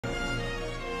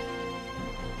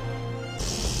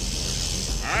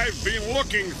I've been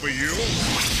looking for you.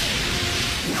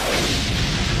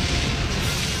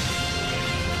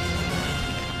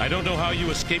 I don't know how you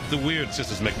escaped the weird,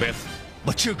 Sisters Macbeth.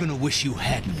 But you're gonna wish you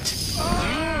hadn't.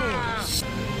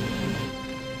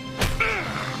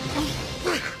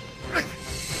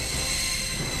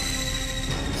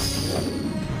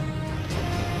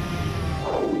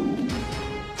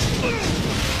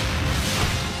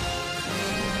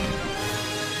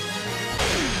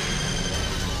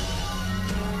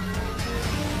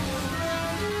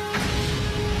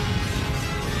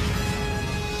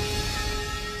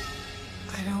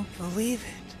 I don't believe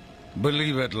it.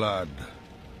 Believe it, lad.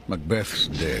 Macbeth's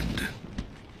dead.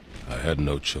 I had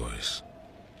no choice.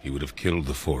 He would have killed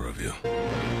the four of you.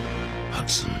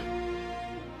 Hudson.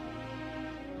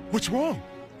 What's wrong?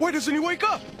 Why doesn't he wake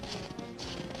up?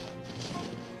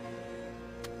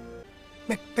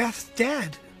 Macbeth's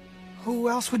dead. Who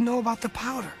else would know about the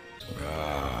powder?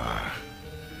 Ah,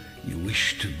 you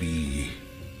wish to be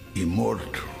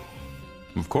immortal.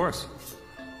 Of course.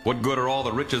 What good are all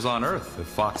the riches on Earth if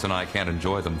Fox and I can't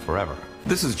enjoy them forever?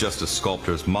 This is just a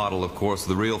sculptor's model, of course.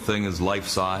 The real thing is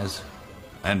life-size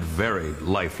and very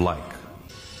lifelike.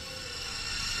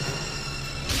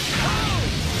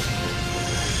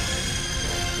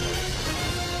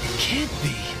 Can't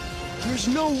be. There's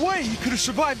no way he could have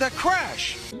survived that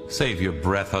crash. Save your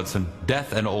breath, Hudson.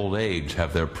 Death and old age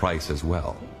have their price as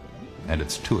well. And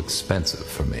it's too expensive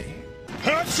for me.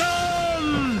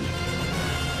 Hudson!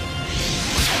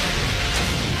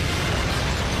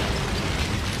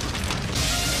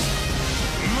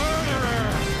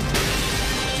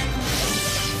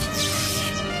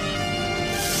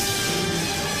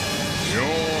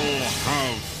 You'll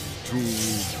have to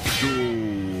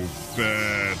do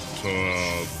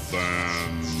better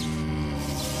than...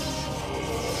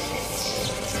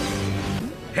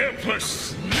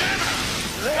 Helpless!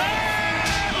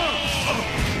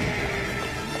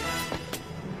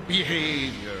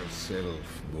 Behave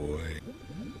yourself, boy.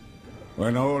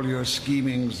 When all your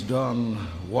scheming's done,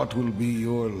 what will be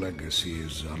your legacy,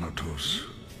 Xanatos?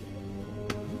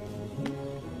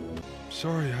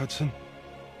 Sorry, Hudson.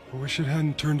 I wish it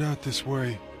hadn't turned out this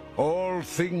way. All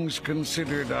things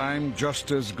considered, I'm just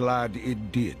as glad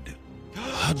it did.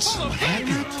 Hudson,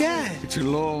 Not dead. It's a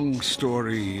long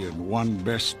story and one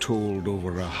best told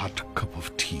over a hot cup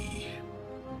of tea.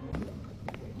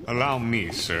 Allow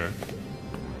me, sir.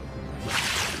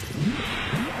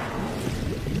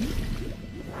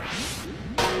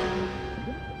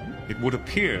 It would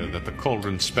appear that the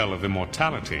cauldron spell of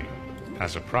immortality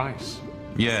has a price.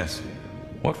 Yes.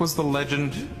 What was the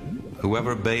legend?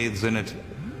 Whoever bathes in it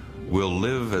will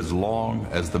live as long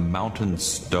as the mountain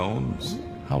stones?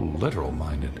 How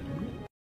literal-minded.